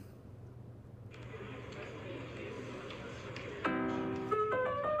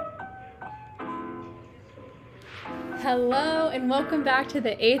Hello, and welcome back to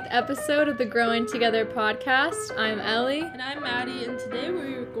the 8th episode of the Growing Together podcast. I'm Ellie. And I'm Maddie, and today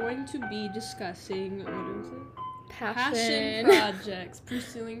we're going to be discussing, what is it? Passion projects.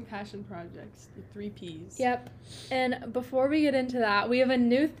 Pursuing passion projects. The 3 Ps. Yep. And before we get into that, we have a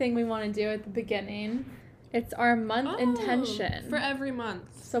new thing we want to do at the beginning. It's our month intention. For every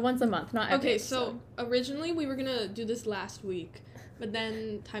month. So once a month, not every. Okay, so originally we were going to do this last week, but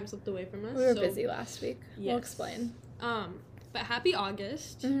then time slipped away from us. We were busy last week. Yes. We'll explain. But happy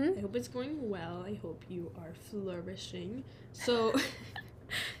August. Mm-hmm. I hope it's going well. I hope you are flourishing. So,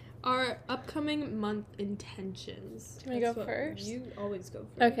 our upcoming month intentions. Do you want to go first? You always go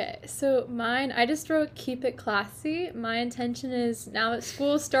first. Okay, so mine, I just wrote keep it classy. My intention is now that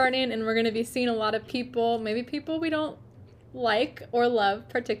school's starting and we're going to be seeing a lot of people, maybe people we don't like or love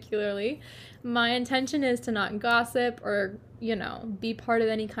particularly. My intention is to not gossip or, you know, be part of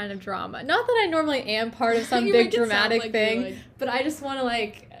any kind of drama. Not that I normally am part of some big dramatic thing, but I just want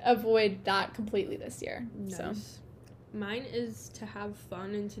to, avoid that completely this year. Nice. So. Mine is to have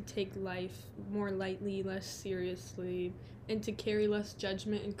fun and to take life more lightly, less seriously, and to carry less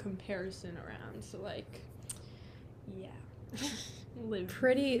judgment and comparison around. So, yeah. Live.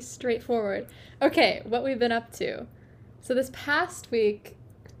 Pretty straightforward. Okay, what we've been up to. So this past week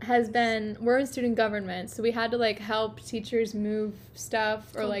we're in student government, so we had to help teachers move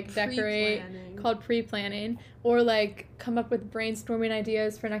stuff or decorate, called pre-planning, or come up with brainstorming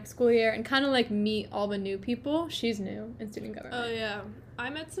ideas for next school year and kind of meet all the new people. She's new in student government. Oh yeah,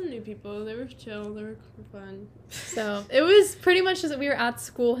 I met some new people. They were chill, they were fun. So it was pretty much just that we were at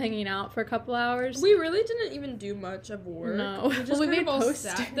school hanging out for a couple hours. We really didn't even do much of work. No, we just made all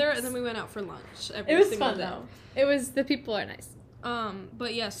posters. sat there and then we went out for lunch. It was fun though. It was, the people are nice.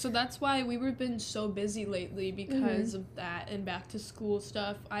 But yeah, so that's why we've been so busy lately because of that and back to school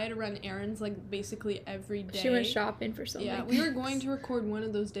stuff. I had to run errands basically every day. She went shopping for something. Yeah, we were going to record one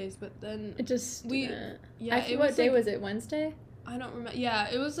of those days, but then it just what day was it? Wednesday? I don't remember. Yeah,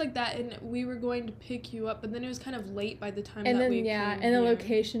 it was like that, and we were going to pick you up, but then it was kind of late by the time and that then, we yeah, came and the here.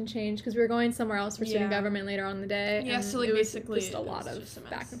 location changed because we were going somewhere else for student government later on in the day. Yeah, and so it was basically just a lot of just a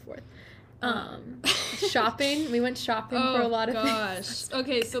back mess. and forth. Shopping. We went shopping for a lot of things.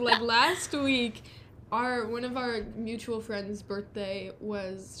 Okay, so last week, one of our mutual friends' birthday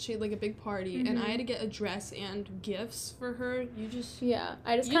she had a big party, and I had to get a dress and gifts for her.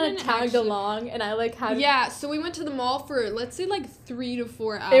 I just kind of tagged along, and I had. Yeah, so we went to the mall for let's say 3 to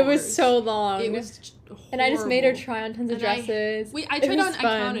 4 hours. It was so long. It was horrible. And I just made her try on tons of dresses.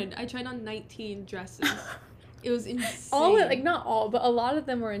 I tried on 19 dresses. It was insane. Not all, but a lot of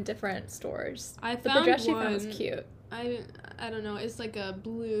them were in different stores. But the dress she found was cute. I don't know. It's a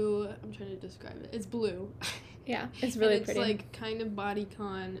blue. I'm trying to describe it. It's blue. Yeah, it's really and pretty. It's kind of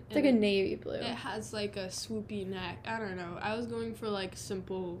bodycon. It's a navy blue. It has a swoopy neck. I don't know. I was going for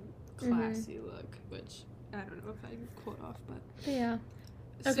simple, classy look, which I don't know if I can quote off, but yeah.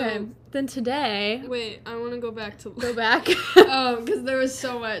 Okay, so, then today. Wait, I want to go back to. Go back. Because there was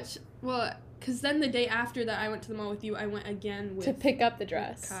so much. Well. Because then the day after that I went to the mall with you, I went again with... To pick up the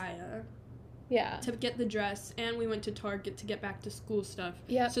dress. Kaya. Yeah. To get the dress, and we went to Target to get back to school stuff.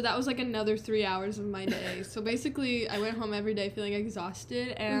 Yeah. So that was another 3 hours of my day. So basically, I went home every day feeling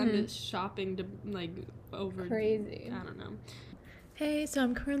exhausted and shopping to, over... Crazy. I don't know. Hey, so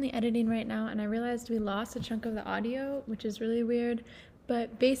I'm currently editing right now, and I realized we lost a chunk of the audio, which is really weird.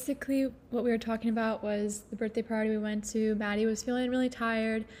 But basically, what we were talking about was the birthday party we went to. Maddie was feeling really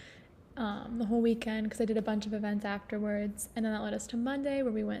tired the whole weekend because I did a bunch of events afterwards, and then that led us to Monday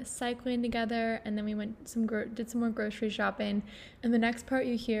where we went cycling together, and then we went did some more grocery shopping. And the next part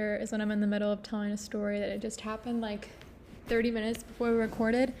you hear is when I'm in the middle of telling a story that it just happened 30 minutes before we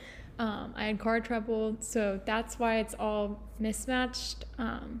recorded. I had car trouble, so that's why it's all mismatched.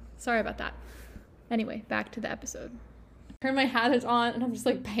 Sorry about that. Anyway, back to the episode. Turn my hat on, and I'm just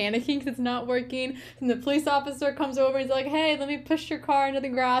panicking because it's not working. And the police officer comes over and he's like, "Hey, let me push your car into the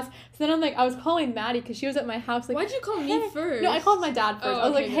grass." So then I was calling Maddie because she was at my house. Why'd you call me first? No, I called my dad first. Oh, I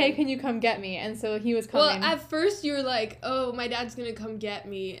was okay, "Hey, can you come get me?" And so he was coming. Well, at first you were like, "Oh, my dad's gonna come get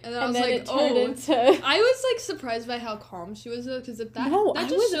me," and then I was it turned into... I was surprised by how calm she was though, because if that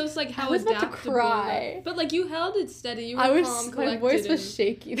just shows how I was adaptable. about to cry. But you held it steady. You were calm, collected. My voice was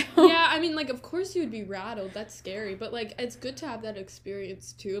shaky though. Yeah, I mean, of course you would be rattled. That's scary, but it's good to have that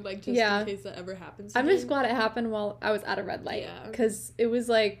experience too, just in case that ever happens again. I'm just glad it happened while I was at a red light, because it was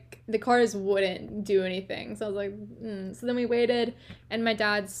the car just wouldn't do anything, so I was So then we waited, and my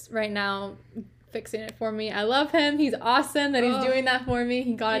dad's right now fixing it for me. I love him. He's awesome that he's doing that for me.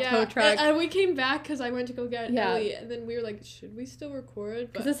 He got a tow truck. And we came back because I went to go get Ellie, and then we were like, should we still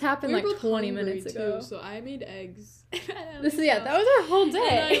record? Because this happened like 20 minutes ago. Too, so I made eggs. That was our whole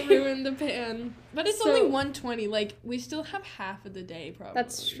day. And I ruined the pan. But it's only 1:20. Like, we still have half of the day, probably.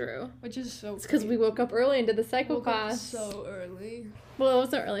 That's true. Which is so It's because we woke up early and did the cycle class. So early. Well, it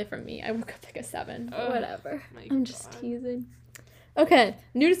wasn't early for me. I woke up like a 7. But whatever. I'm just God. teasing. Okay,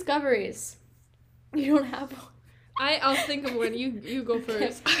 new discoveries. You don't have one. I'll think of one. You go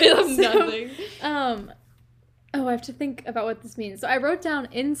first. I have nothing. I have to think about what this means. So I wrote down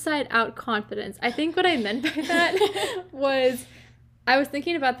inside out confidence. I think what I meant by that was I was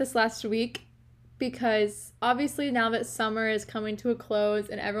thinking about this last week because obviously now that summer is coming to a close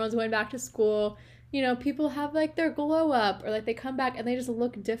and everyone's going back to school, you know, people have like their glow up or like they come back and they just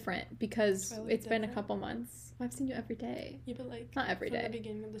look different because it's been a couple months. I've seen you every day. Yeah, but like not every day. The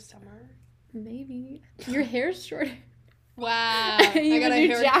beginning of the summer. Maybe. Your hair's short. Wow. You I got a a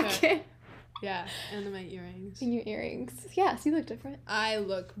new jacket. Yeah, and then my earrings. And your earrings. Yes, you look different. I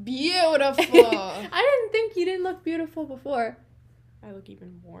look beautiful. I didn't think you didn't look beautiful before. I look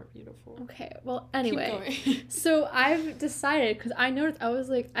even more beautiful. Okay, well, anyway. Keep going. So I've decided, because I noticed, I was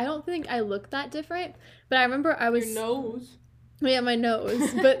like, I don't think I look that different, but I remember I was... Your nose. Yeah, my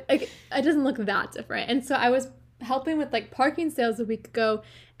nose, but like, it doesn't look that different. And so I was helping with like parking sales a week ago,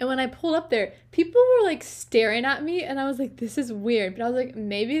 and when I pulled up there, people were like staring at me, and I was like, this is weird. But I was like,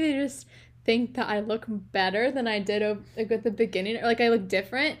 maybe they just think that I look better than I did like at the beginning, or like I look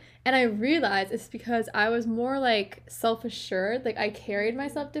different. And I realized it's because I was more like self-assured, like I carried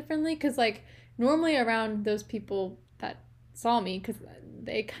myself differently, because like normally around those people that saw me, because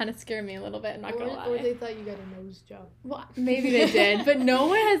they kind of scared me a little bit, I'm not gonna lie. Or they thought you got a nose job. Well, maybe they did, but no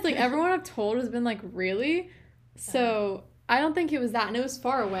one has, like, everyone I've told has been like, really? So I don't think it was that, and it was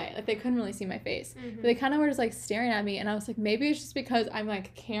far away, like they couldn't really see my face, but they kind of were just like staring at me, and I was like, maybe it's just because I'm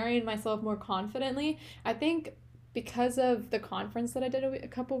like carrying myself more confidently. I think because of the conference that I did a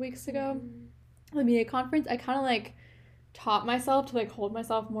couple weeks ago, the media conference, I kind of like taught myself to like hold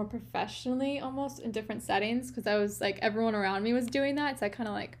myself more professionally almost in different settings, because I was like, everyone around me was doing that, so I kind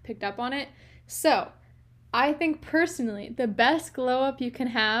of like picked up on it. So I think personally the best glow up you can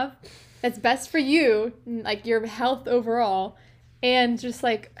have that's best for you, like your health overall, and just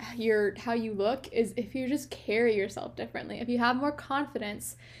like how you look, is if you just carry yourself differently. If you have more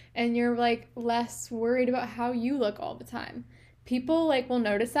confidence and you're like less worried about how you look all the time, people like will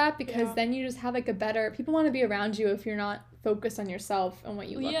notice that, because then you just have like a better, people want to be around you if you're not focused on yourself and what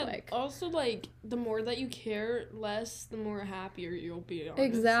you look like. Also, like, the more that you care less, the more happier you'll be, honestly.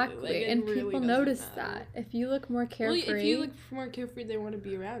 Exactly. Like, and really people notice that. If you look more carefree. Well, if you look more carefree, they want to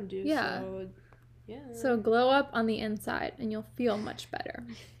be around you. Yeah. So, yeah. So glow up on the inside and you'll feel much better.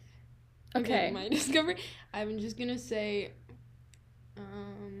 Okay. My discovery. I'm just gonna say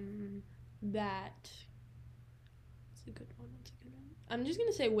that it's a good one. I'm just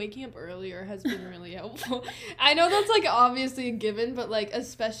gonna say waking up earlier has been really helpful. I know that's like obviously a given, but like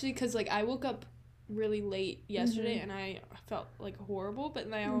especially because like I woke up really late yesterday and I felt like horrible, but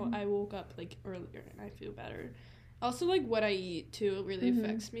now I woke up like earlier and I feel better. Also, like what I eat too really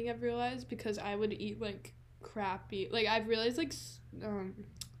affects me, I've realized, because I would eat like crappy, like I've realized like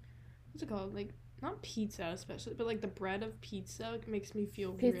what's it called, like not pizza especially, but like the bread of pizza makes me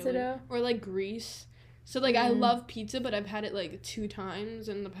feel really dough? Or like grease. So, like, I love pizza, but I've had it, like, 2 times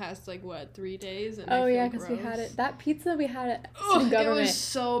in the past, like, 3 days? And I feel because we had it. That pizza we had at government. It was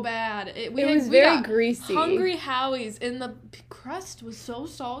so bad. It was very greasy. Hungry Howie's, and the crust was so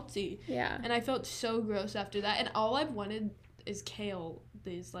salty. Yeah. And I felt so gross after that. And all I've wanted is kale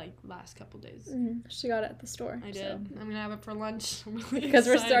these, like, last couple days. She got it at the store. I did. I'm going to have it for lunch. I'm really because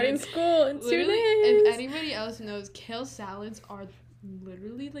we're excited. starting school in 2 days. If anybody else knows, kale salads are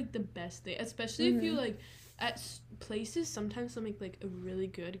literally like the best thing, especially if you like at places sometimes they'll make like a really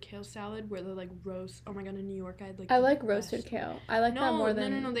good kale salad where they're like roast. Oh my god, in New York I like roasted kale. I like that more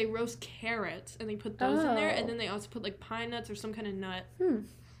than no they roast carrots and they put those in there, and then they also put like pine nuts or some kind of nut.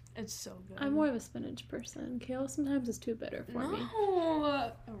 It's so good. I'm more of a spinach person. Kale sometimes is too bitter for me.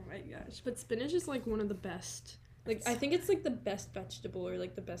 Oh my gosh, but spinach is like one of the best. Like, I think it's, like, the best vegetable or,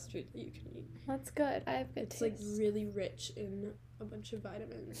 like, the best food that you can eat. That's good. I have good taste. It's, like, really rich in a bunch of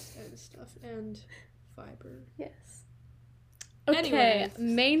vitamins and stuff and fiber. Yes. Okay, Anyways.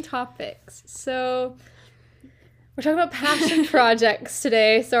 Main topics. So, we're talking about passion projects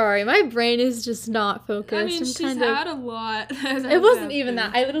today. Sorry, my brain is just not focused. I mean, she's had a lot. It wasn't even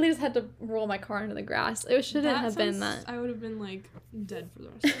that. I literally just had to roll my car into the grass. It shouldn't have been that. I would have been, like, dead for the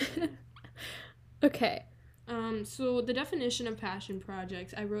rest of the day. Okay. So the definition of passion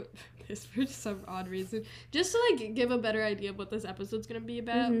projects, I wrote this for some odd reason, just to like give a better idea of what this episode's gonna be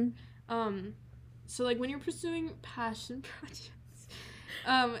about. So like when you're pursuing passion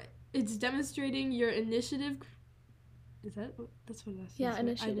projects, it's demonstrating your initiative. That's what that says? Yeah,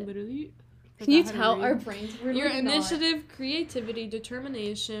 initiative. I literally. Can you tell our brains were your like initiative, creativity,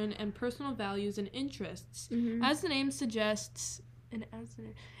 determination, and personal values and interests. As the name suggests,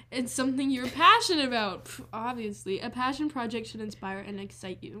 it's something you're passionate about. Obviously, a passion project should inspire and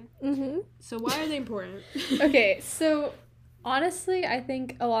excite you. So why are they important? Okay, so honestly, I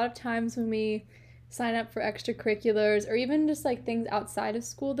think a lot of times when we sign up for extracurriculars or even just like things outside of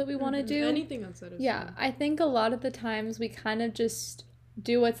school that we want to do, anything outside of school. I think a lot of the times we kind of just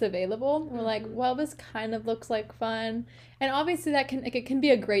do what's available. We're like, well, this kind of looks like fun, and obviously that can it can be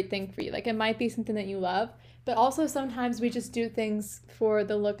a great thing for you. Like it might be something that you love, but also sometimes we just do things for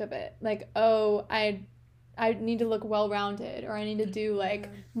the look of it. Like, oh, I need to look well-rounded, or I need to do like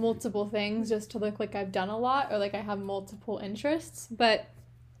multiple things just to look like I've done a lot, or like I have multiple interests. But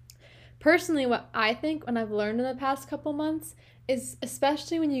personally, what I think when I've learned in the past couple months is,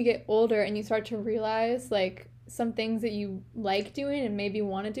 especially when you get older and you start to realize like some things that you like doing and maybe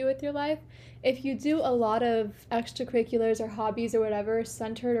want to do with your life, if you do a lot of extracurriculars or hobbies or whatever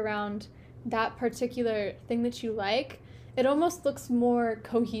centered around that particular thing that you like, it almost looks more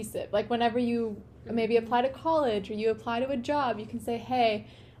cohesive. Like whenever you maybe apply to college or you apply to a job, you can say, hey,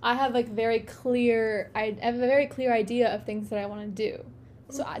 I have a very clear idea of things that I want to do.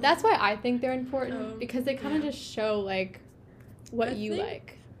 So that's why I think they're important, because they kind of just show like what you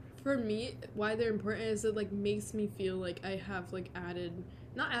like. For me, why they're important is it like makes me feel like I have like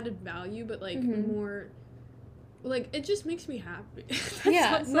not added value, but like more, like it just makes me happy.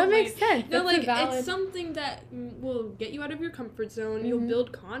 That makes sense. No, like it's something that will get you out of your comfort zone. You'll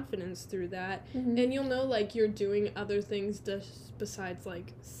build confidence through that, and you'll know like you're doing other things just besides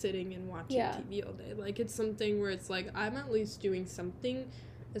like sitting and watching TV all day. Like it's something where it's like I'm at least doing something,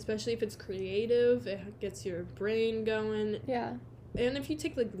 especially if it's creative. It gets your brain going. Yeah. And if you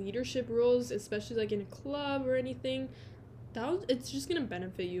take like leadership roles, especially like in a club or anything, it's just gonna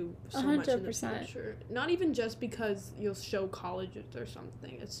benefit you so 100%. Much in the future. Not even just because you'll show colleges or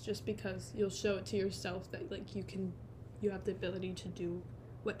something. It's just because you'll show it to yourself that like you have the ability to do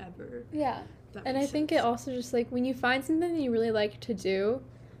whatever. Yeah. And I think it also just like when you find something that you really like to do,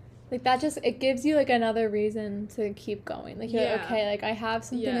 like that just it gives you like another reason to keep going. Like you're like, okay, like I have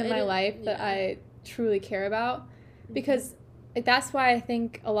something in my life that I truly care about, because like that's why I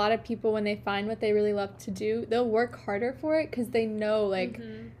think a lot of people, when they find what they really love to do, they'll work harder for it because they know like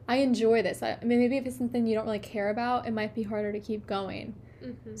I enjoy this. I mean, maybe if it's something you don't really care about, it might be harder to keep going.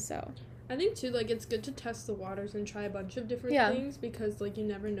 So I think too, like it's good to test the waters and try a bunch of different things, because like you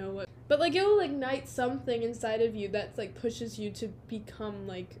never know what, but like it will ignite something inside of you that's like pushes you to become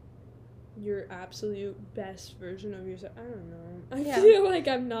like your absolute best version of yourself. I don't know. I feel like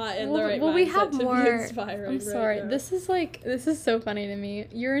I'm not in the right mindset we have to more, be inspiring. I'm sorry. Right now. This is so funny to me.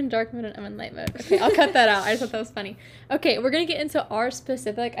 You're in dark mode and I'm in light mode. Okay, I'll cut that out. I just thought that was funny. Okay, we're gonna get into our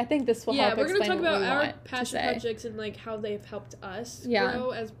specific. I think this will help explain what we want to say. Yeah, we're gonna talk about our passion projects and like how they've helped us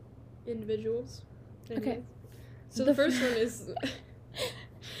grow as individuals. Okay. So the first one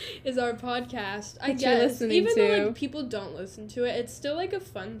is our podcast. I guess even though like people don't listen to it, it's still like a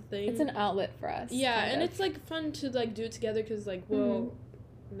fun thing. It's an outlet for us. Yeah, and it's like fun to like do it together because like we'll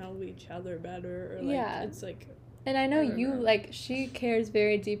know each other better, or like it's like. And I know like she cares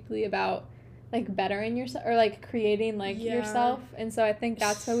very deeply about like bettering yourself or like creating like yourself, and so I think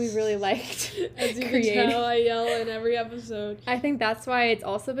that's why we really liked as you can tell, I yell in every episode. I think that's why it's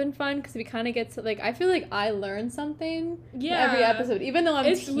also been fun, because we kind of get to like, I feel like I learn something every episode, even though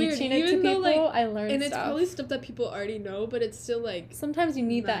I'm teaching it to people. Like, I learn and stuff. It's probably stuff that people already know, but it's still like sometimes you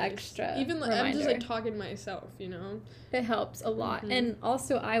need that extra even like reminder. I'm just like talking to myself, you know. It helps a lot. And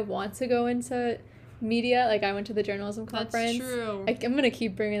also I want to go into media. Like I went to the journalism conference. That's true. I'm gonna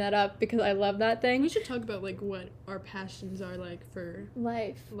keep bringing that up because I love that thing. We should talk about like what our passions are like for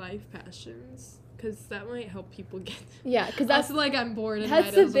life passions, because that might help people get because that's like I'm bored.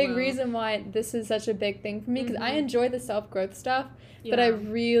 That's the big reason why this is such a big thing for me, because I enjoy the self-growth stuff, but I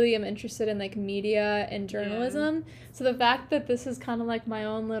really am interested in like media and journalism. So the fact that this is kind of like my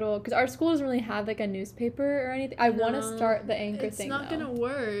own little, because our school doesn't really have like a newspaper or anything. I want to start the anchor thing. It's not gonna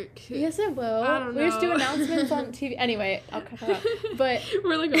work. Yes, it will. I don't know. We just do announcements on TV. Anyway, I'll cut that out. But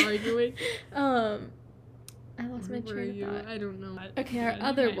we're like arguing. I lost my train of thought. I don't know. Okay, our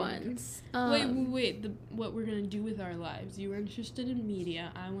other ones. Wait. What we're gonna do with our lives? You were interested in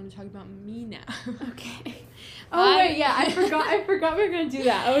media. I want to talk about me now. Okay. Oh wait, yeah. I forgot we were gonna do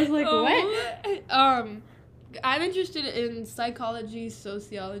that. I was like, what? I'm interested in psychology,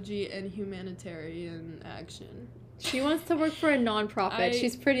 sociology, and humanitarian action. She wants to work for a nonprofit.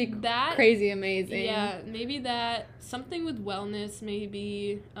 She's pretty crazy amazing. Yeah, maybe that. Something with wellness,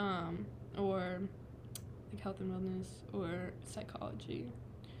 maybe, or like health and wellness, or psychology,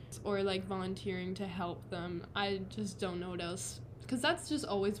 or like volunteering to help them. I just don't know what else, because that's just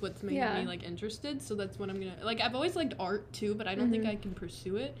always what's made me like interested. So that's what I'm gonna like. I've always liked art too, but I don't think I can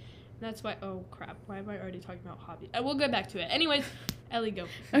pursue it. And that's why. Oh crap! Why am I already talking about hobby? We'll get back to it. Anyways, Ellie, go.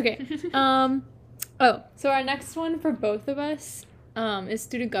 Okay. Oh, so our next one for both of us is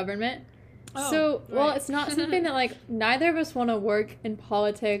student government. Oh, so, well, right. It's not something that, like, neither of us want to work in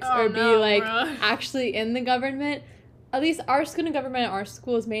politics or be, like, actually in the government. At least our student government at our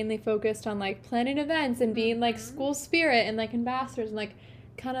school is mainly focused on, like, planning events and being, like, school spirit and, like, ambassadors and, like,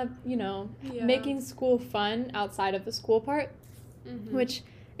 kind of, you know, making school fun outside of the school part, which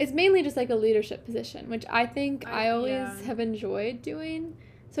is mainly just, like, a leadership position, which I think I always have enjoyed doing.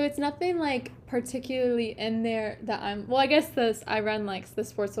 So it's nothing, like, particularly in there that I guess I run, like, the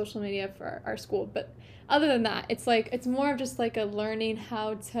sports social media for our school, but other than that, it's, like, it's more of just, like, a learning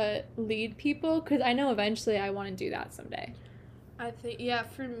how to lead people, because I know eventually I want to do that someday. I think,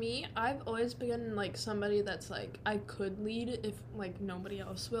 for me, I've always been, like, somebody that's, like, I could lead if, like, nobody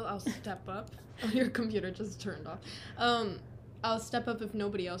else will. I'll step up. Oh, your computer just turned off. I'll step up if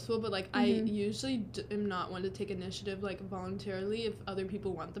nobody else will, but, like, I usually am not one to take initiative, like, voluntarily if other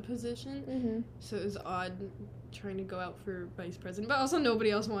people want the position. So it was odd trying to go out for vice president, but also nobody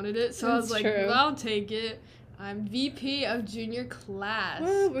else wanted it, so I was like, well, I'll take it. I'm VP of junior class.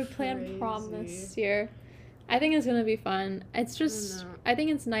 Woo, we planned prom this year. I think it's going to be fun. It's just, I think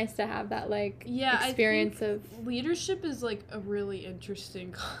it's nice to have that, like, experience of... leadership is, like, a really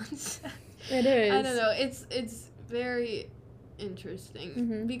interesting concept. It is. I don't know. It's very...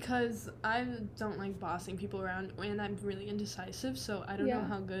 interesting because I don't like bossing people around and I'm really indecisive, so I don't know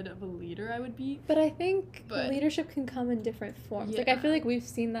how good of a leader I would be. But I think leadership can come in different forms. Like, I feel like we've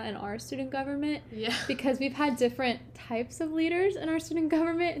seen that in our student government because we've had different types of leaders in our student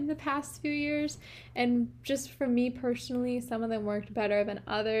government in the past few years, and just for me personally, some of them worked better than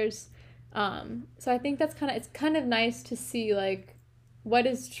others. So I think it's kind of nice to see, like, what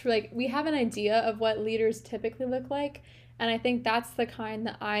is true. Like, we have an idea of what leaders typically look like. And I think that's the kind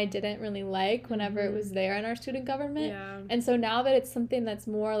that I didn't really like whenever it was there in our student government. Yeah. And so now that it's something that's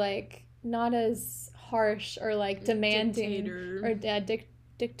more, like, not as harsh or, like, demanding or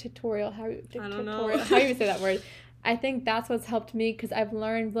dictatorial, how do you say that word? I think that's what's helped me, because I've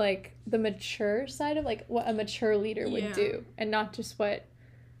learned, like, the mature side of, like, what a mature leader would do, and not just what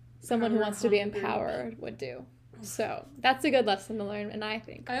someone who wants to be empowered would do. So that's a good lesson to learn, and I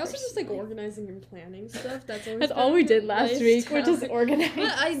think I also just like organizing and planning stuff. That's all we did last week. We're just organizing.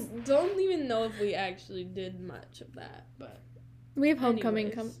 But I don't even know if we actually did much of that. But we have homecoming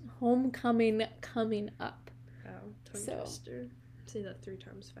coming up. Oh, tongue twister. Say that 3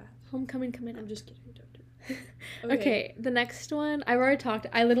 times fast. Homecoming coming up. I'm just kidding. Don't do it. Okay, the next one I've already talked.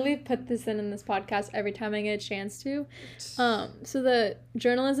 I literally put this in this podcast every time I get a chance to. So the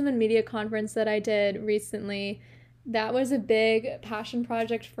journalism and media conference that I did recently, that was a big passion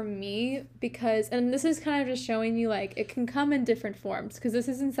project for me, because, and this is kind of just showing you, like, it can come in different forms, because this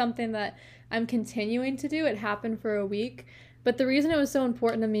isn't something that I'm continuing to do. It happened for a week, but the reason it was so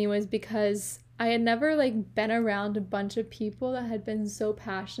important to me was because I had never, like, been around a bunch of people that had been so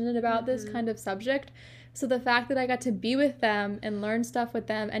passionate about this kind of subject. So the fact that I got to be with them and learn stuff with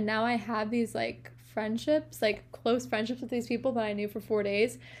them, and now I have these, like, friendships, like, close friendships with these people that I knew for 4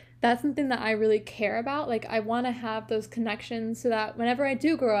 days, that's something that I really care about. Like, I want to have those connections so that whenever I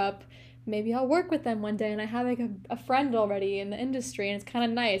do grow up, maybe I'll work with them one day and I have, like, a friend already in the industry, and it's kind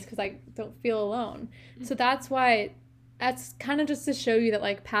of nice because I don't feel alone. So that's why, that's kind of just to show you that,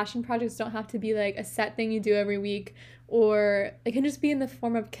 like, passion projects don't have to be, like, a set thing you do every week, or it can just be in the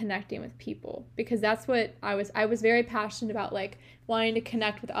form of connecting with people, because that's what I was very passionate about, like, wanting to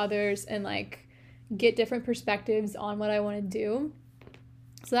connect with others and, like, get different perspectives on what I want to do.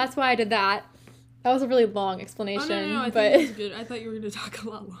 So that's why I did that. That was a really long explanation. Oh, no, I think it was good. I thought you were going to talk a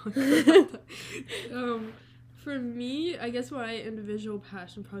lot longer. For me, I guess my individual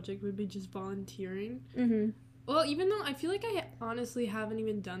passion project would be just volunteering. Well, even though I feel like I honestly haven't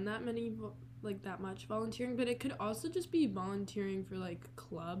even done that much volunteering, but it could also just be volunteering for, like,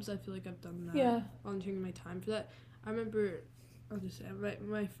 clubs. I feel like I've done that. Yeah. Volunteering my time for that. I remember, I'll just say,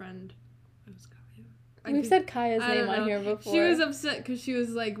 my friend, it was Kaya. We've said Kaya's name on here before. She was upset because she was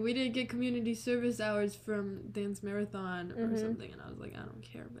like, we didn't get community service hours from Dance Marathon or something, and I was like, I don't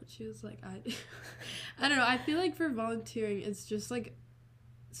care, but she was like, I don't know, I feel like for volunteering, it's just, like,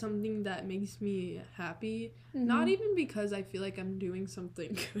 something that makes me happy. Not even because I feel like I'm doing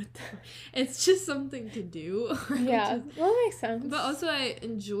something good. It's just something to do. Yeah, well, that makes sense. But also I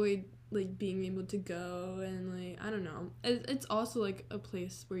enjoyed like being able to go and like I don't know. It's also like a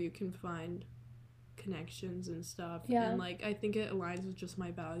place where you can find connections and stuff. Yeah. And like I think it aligns with just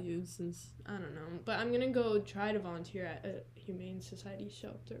my values since I don't know. But I'm gonna go try to volunteer at a Humane Society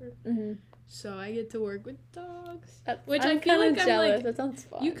shelter. So I get to work with dogs. Which I'm kind of jealous. Like, that sounds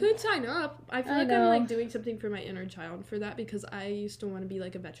fun. You could sign up. I feel like I'm like doing something for my inner child for that because I used to want to be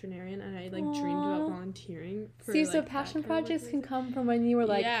like a veterinarian and I like dreamed about volunteering. See, so passion projects can come from when you were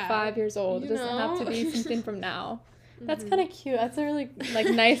like 5 years old. It doesn't have to be something from now. That's kind of cute. That's a really like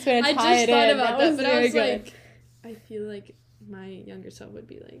nice way to tie it in. I just thought about that, but I was like, I feel like my younger self would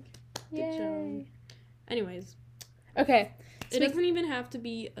be like, good Yay. job. Anyways. Okay. It doesn't even have to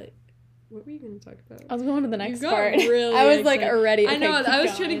be like, what were you going to talk about? I was going to the next part. Really I was like already. I know. I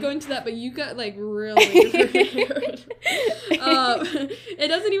was trying to go into that, but you got like really prepared. It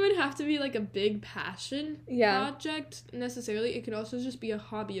doesn't even have to be like a big passion project necessarily. It could also just be a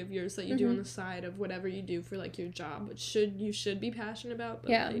hobby of yours that you do on the side of whatever you do for like your job, which you should be passionate about.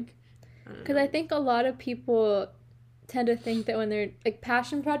 But like, because I think a lot of people tend to think that when they're like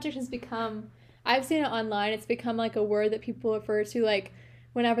passion project has become, I've seen it online. It's become like a word that people refer to like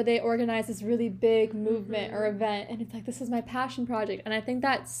whenever they organize this really big movement or event, and it's like, this is my passion project. And I think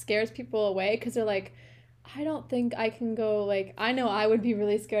that scares people away because they're like, I don't think I can go, like, I know I would be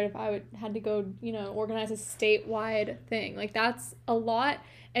really scared if I had to go, you know, organize a statewide thing. Like, that's a lot.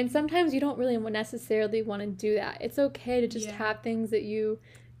 And sometimes you don't really necessarily want to do that. It's okay to just have things that you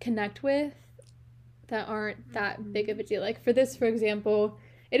connect with that aren't that big of a deal. Like, for this, for example,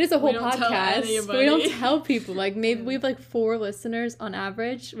 it is a whole podcast, but we don't tell people. Like, maybe we have, like, 4 listeners on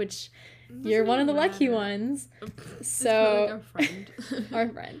average, which you're one of the lucky ones. So, like our friend. Our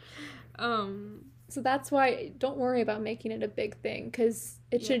friend. So that's why don't worry about making it a big thing, because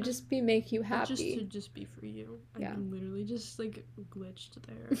it should just make you happy. It should just be for you. I'm literally just, like, glitched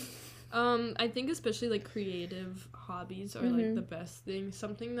there. I think especially, like, creative hobbies are, like, the best thing.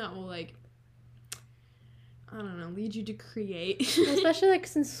 Something that will, like, I don't know, lead you to create. Especially, like,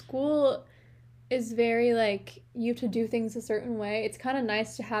 since school is very, like, you have to do things a certain way, it's kind of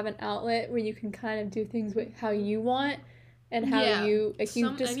nice to have an outlet where you can kind of do things with how you want and how you, like,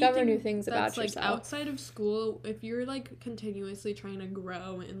 you discover new things about yourself. Like, outside of school, if you're, like, continuously trying to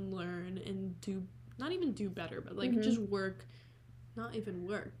grow and learn and not even do better, but, like, just work, not even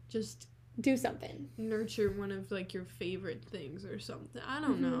work, just do something. Nurture one of, like, your favorite things or something. I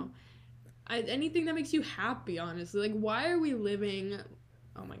don't know. Anything that makes you happy, honestly. Like, why are we living...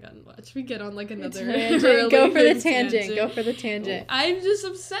 Oh my god, watch me get on, like, another... Go for the tangent. Go for the tangent. I'm just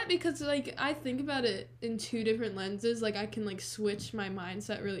upset because, like, I think about it in 2 different lenses. Like, I can, like, switch my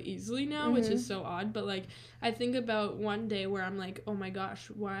mindset really easily now, which is so odd. But, like, I think about one day where I'm like, oh my gosh,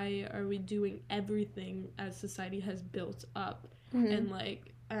 why are we doing everything as society has built up? And,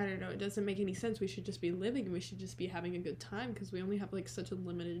 like... I don't know, it doesn't make any sense. We should just be living and we should just be having a good time because we only have, like, such a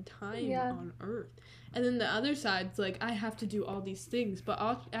limited time on Earth. And then the other side's like, I have to do all these things, but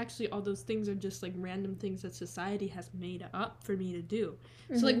actually all those things are just, like, random things that society has made up for me to do.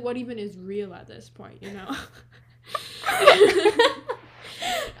 So, like, what even is real at this point, you know?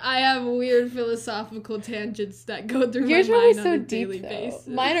 I have weird philosophical tangents that go through my mind on a daily basis.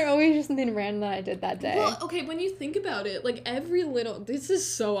 Mine are always just something random that I did that day. Well, okay, when you think about it, like, every little... This is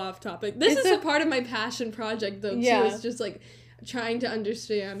so off topic. This is a part of my passion project, though, too. It's just, like, trying to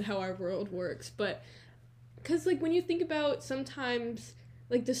understand how our world works. But, because, like, when you think about sometimes,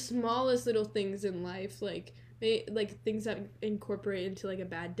 like, the smallest little things in life, like, things that incorporate into, like, a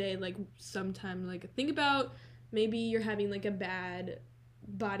bad day, like, sometimes, like, think about maybe you're having, like, a bad...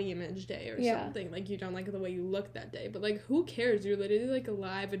 body image day or something, like, you don't like the way you look that day, but, like, who cares? You're literally, like,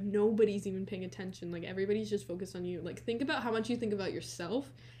 alive and nobody's even paying attention. Like, everybody's just focused on you. Like, think about how much you think about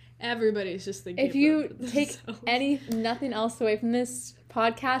yourself. Everybody's just thinking if you take nothing else away from this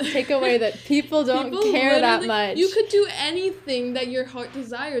podcast, take away that people don't care that much. You could do anything that your heart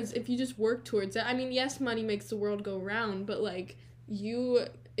desires if you just work towards it. I mean, yes, money makes the world go round, but, like,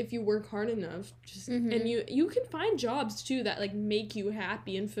 if you work hard enough, just and you can find jobs too that, like, make you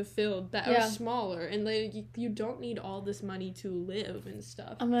happy and fulfilled, that are smaller, and, like, you don't need all this money to live and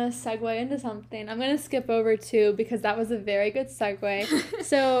stuff. I'm gonna segue into something. I'm gonna skip over too because that was a very good segue.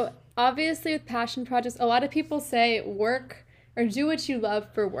 So obviously with passion projects, a lot of people say work or do what you love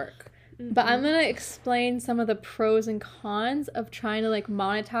for work. But I'm gonna explain some of the pros and cons of trying to, like,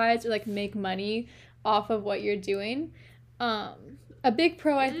 monetize or, like, make money off of what you're doing. A big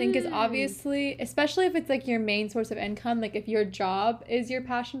pro, I think, is obviously, especially if it's like your main source of income, like if your job is your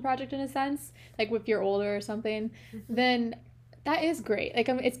passion project in a sense, like if you're older or something, then that is great. Like,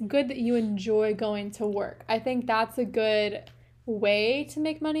 it's good that you enjoy going to work. I think that's a good way to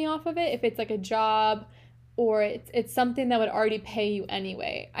make money off of it if it's like a job or it's something that would already pay you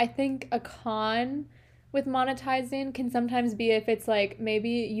anyway. I think a con with monetizing can sometimes be if it's like maybe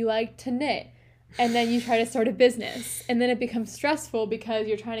you like to knit and then you try to start a business and then it becomes stressful because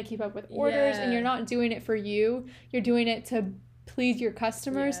you're trying to keep up with orders and you're not doing it for you, you're doing it to please your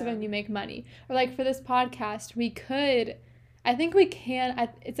customers so then you make money. Or like for this podcast, I think we can,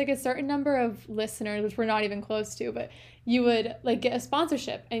 it's like a certain number of listeners, which we're not even close to, but you would like get a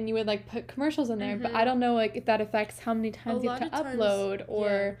sponsorship and you would like put commercials in there, but I don't know like if that affects how many times you have to upload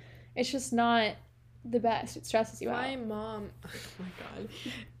or it's just not the best. It stresses you out. My mom, oh my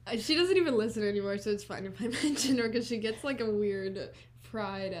god, she doesn't even listen anymore, so it's fine if I mention her because she gets like a weird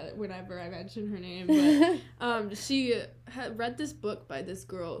pride whenever I mention her name. But she had read this book by this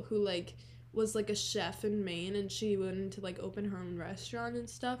girl who like was like a chef in Maine, and she wanted to like open her own restaurant and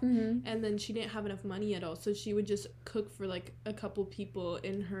stuff, and then she didn't have enough money at all, so she would just cook for like a couple people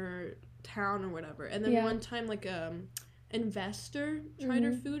in her town or whatever. And then one time like investor tried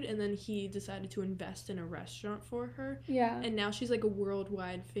her food, and then he decided to invest in a restaurant for her. And now she's like a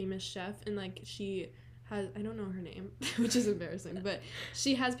worldwide famous chef, and like she has, I don't know her name, which is embarrassing, but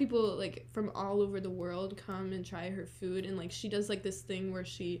she has people like from all over the world come and try her food, and like she does like this thing where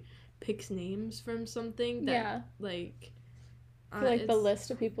she picks names from something that like for like the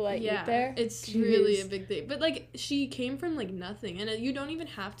list of people that eat there. It's really a big thing. But like she came from like nothing, and you don't even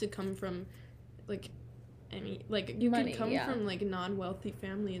have to come from like any like you can come from like a non-wealthy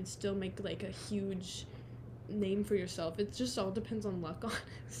family and still make like a huge name for yourself. It just all depends on luck,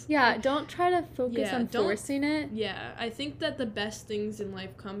 honestly. Don't try to focus on forcing it. I think that the best things in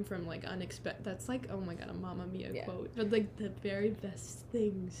life come from like unexpected. That's like, oh my god, a Mamma Mia quote, but like the very best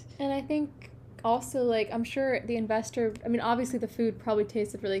things. And I think also like I'm sure the investor, I mean obviously the food probably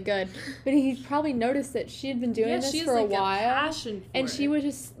tasted really good, but he probably noticed that she had been doing this for a while, and she was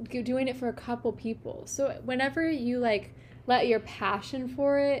just doing it for a couple people. So whenever you like let your passion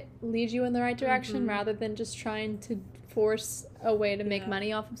for it lead you in the right direction rather than just trying to force a way to make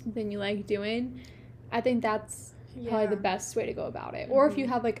money off of something you like doing, I think that's probably the best way to go about it. Or if you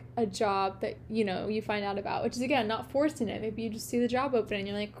have like a job that you find out about, which is again not forcing it, maybe you just see the job open and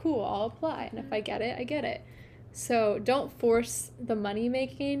you're like, cool, I'll apply, and if I get it. So don't force the money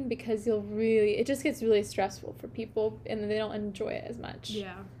making, because it just gets really stressful for people and they don't enjoy it as much.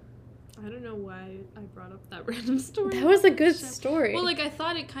 I don't know why I brought up that random story. That was a good story. Well, like, I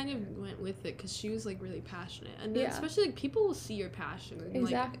thought it kind of went with it because she was, like, really passionate. And then especially, like, people will see your passion and,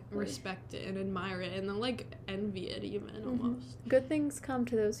 like, respect it and admire it. And they'll, like, envy it even, almost. Good things come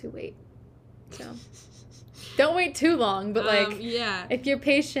to those who wait. So, don't wait too long. But, like, if you're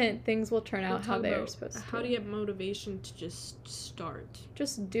patient, things will turn out how they're supposed to. How do you get motivation to just start?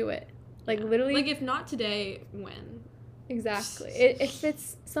 Just do it. Like, literally. Like, if not today, when? Exactly. If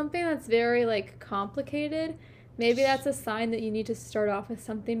it's something that's very like complicated, maybe that's a sign that you need to start off with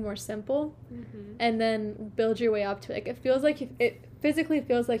something more simple and then build your way up to it. Like it physically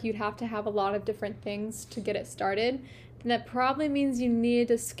feels like you'd have to have a lot of different things to get it started. Then that probably means you need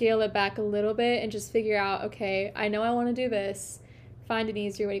to scale it back a little bit and just figure out, okay, I know I want to do this. Find an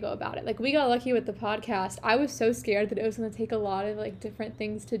easier way to go about it. Like, we got lucky with the podcast. I was so scared that it was going to take a lot of like different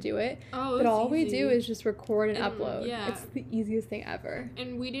things to do it. But all we do is just record and upload. It's the easiest thing ever.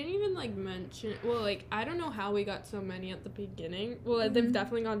 And we didn't even like mention, well, like, I don't know how we got so many at the beginning. Well, they've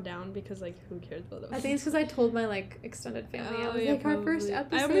definitely gone down because like who cares about those? I think it's because I told my like extended family. I was like, probably. Our first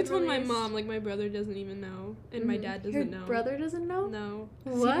episode. I only told my mom. Like, my brother doesn't even know, and my dad doesn't know. Your brother doesn't know? No.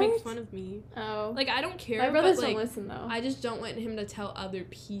 What? He makes fun of me. Oh. Like, I don't care. My brothers don't listen though. I just don't want him to tell other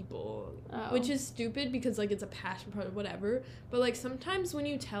people, which is stupid because like it's a passion project, whatever. But like sometimes when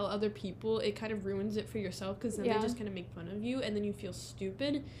you tell other people, it kind of ruins it for yourself because then they just kind of make fun of you and then you feel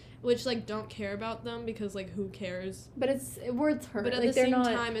stupid, which like don't care about them because like who cares? But words hurt. But at the same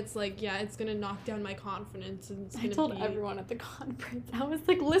time, it's like it's gonna knock down my confidence and it's I told everyone at the conference. I was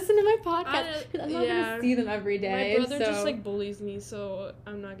like, listen to my podcast because I'm not gonna see them every day. My brother just like bullies me, so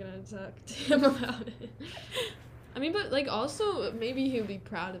I'm not gonna talk to him about it. I mean, but, like, also, maybe he'll be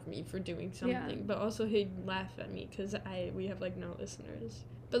proud of me for doing something, but also he'd laugh at me because we have, like, no listeners.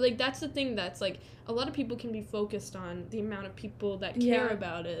 But, like, that's the thing that's, like, a lot of people can be focused on the amount of people that care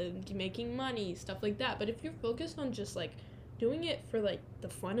about it and making money, stuff like that. But if you're focused on just, like, doing it for, like, the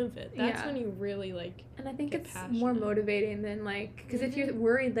fun of it, that's when you really, like, and I think it's passionate. More motivating than, like, because if you're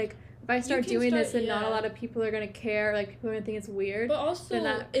worried, like, if I start can doing this start- and not a yeah. lot of people are gonna care, like people are gonna think it's weird. But also, then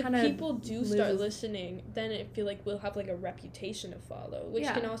that if kinda people do start loses- listening, then I feel like we'll have like a reputation to follow, which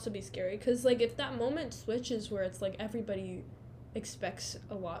Yeah. can also be scary. Because like if that moment switches where it's like everybody expects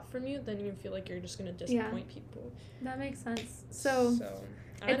a lot from you, then you feel like you're just gonna disappoint people. That makes sense. So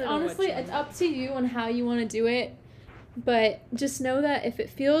I it's don't know honestly which it's one. up to you on how you want to do it. But just know that if it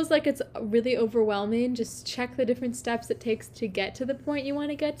feels like it's really overwhelming, just check the different steps it takes to get to the point you want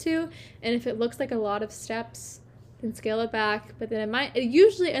to get to. And if it looks like a lot of steps, then scale it back. But then it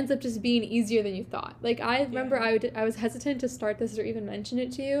usually ends up just being easier than you thought. Like I remember I was hesitant to start this or even mention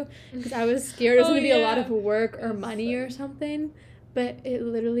it to you because I was scared it was Oh, going to be a lot yeah. of work or It was money or funny. something. But it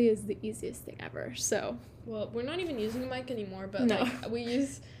literally is the easiest thing ever. So Well, we're not even using a mic anymore, but No. like we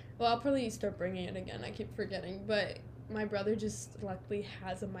use. Well, I'll probably start bringing it again. I keep forgetting, but my brother just luckily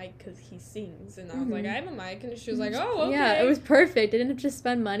has a mic because he sings, and I was like, Mhm. I have a mic, and she was like, oh, okay. yeah, it was perfect. I didn't have to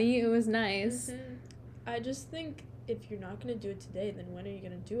spend money. It was nice. Mhm. I just think if you're not gonna do it today, then when are you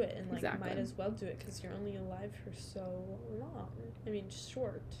gonna do it? And like, Exactly. might as well do it because you're only alive for so long. I mean,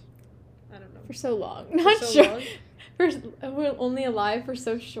 short. I don't know. For so long. For Not so sure. long? We're only alive for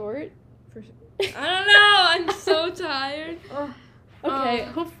so short. I don't know. I'm so tired. Okay,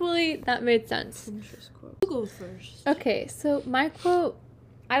 hopefully that made sense. Pinterest quote. You go first. Okay, so my quote,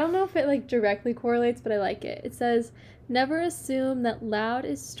 I don't know if it like directly correlates, but I like it. It says, "Never assume that loud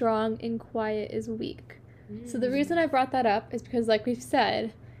is strong and quiet is weak." So the reason I brought that up is because, like we've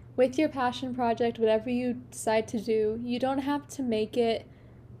said, with your passion project, whatever you decide to do, you don't have to make it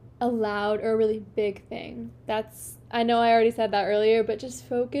a loud or a really big thing. I know I already said that earlier, but just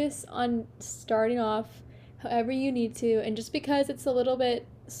focus on starting off however you need to, and just because it's a little bit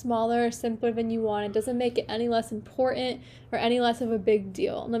smaller or simpler than you want, it doesn't make it any less important or any less of a big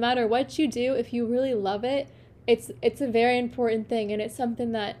deal. No matter what you do, if you really love it, it's a very important thing, and it's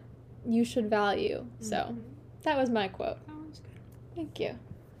something that you should value. So that was my quote. That one's good. Thank you.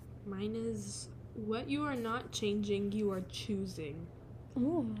 Mine is, what you are not changing, you are choosing.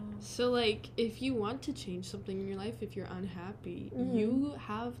 Ooh. So, like, if you want to change something in your life, if you're unhappy, Mhm. you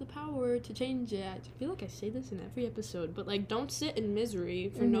have the power to change it. I feel like I say this in every episode, but, like, don't sit in misery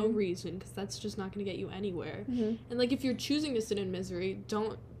for no Mhm. reason, because that's just not going to get you anywhere. Mm-hmm. And, like, if you're choosing to sit in misery,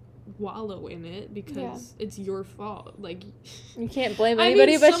 don't wallow in it, because it's your fault. Like, You can't blame I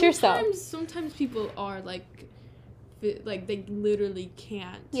anybody mean, but yourself. Sometimes people are, like they literally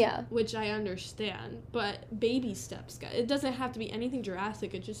can't. Yeah. Which I understand, but baby steps, guys. It doesn't have to be anything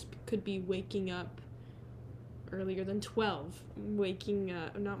drastic. It just could be waking up earlier than 12.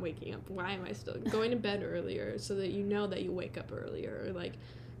 Not waking up. Why am I still going to bed earlier so that you know that you wake up earlier, or like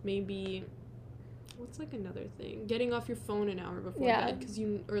maybe what's like another thing? Getting off your phone an hour before Yeah.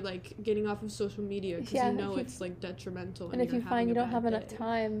 bed, or like getting off of social media because Yeah, you know if you- it's like detrimental. And if you're you find having you a don't bad have enough day.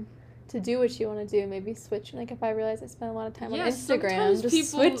 time to do what you want to do, maybe switch. Like if I realize I spend a lot of time Yeah, on Instagram, sometimes just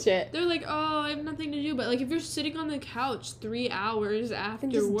people- switch it. They're like, oh, I have nothing to do. But, like, if you're sitting on the couch 3 hours after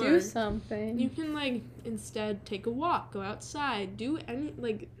And just work, do something. you can, like, instead take a walk, go outside, do any,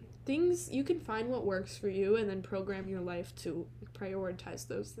 like, things. You can find what works for you and then program your life to prioritize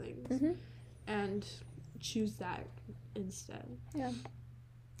those things. Mhm. And choose that instead. Yeah.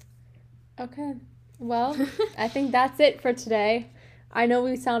 Okay. Well, I think that's it for today. I know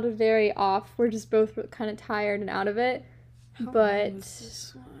we sounded very off. We're just both kind of tired and out of it. How But- long was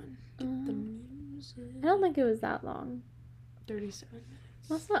this one? Get the music. I don't think it was that long. 37 minutes.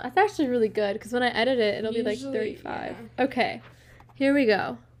 That's not. That's actually really good because when I edit it, it'll be like Usually, 35. Okay. Here we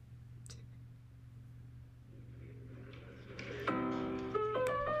go.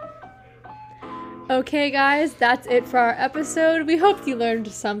 Okay, guys, that's it for our episode. We hope you learned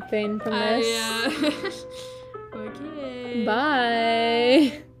something from this. Yeah. Okay.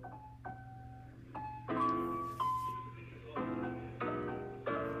 Bye.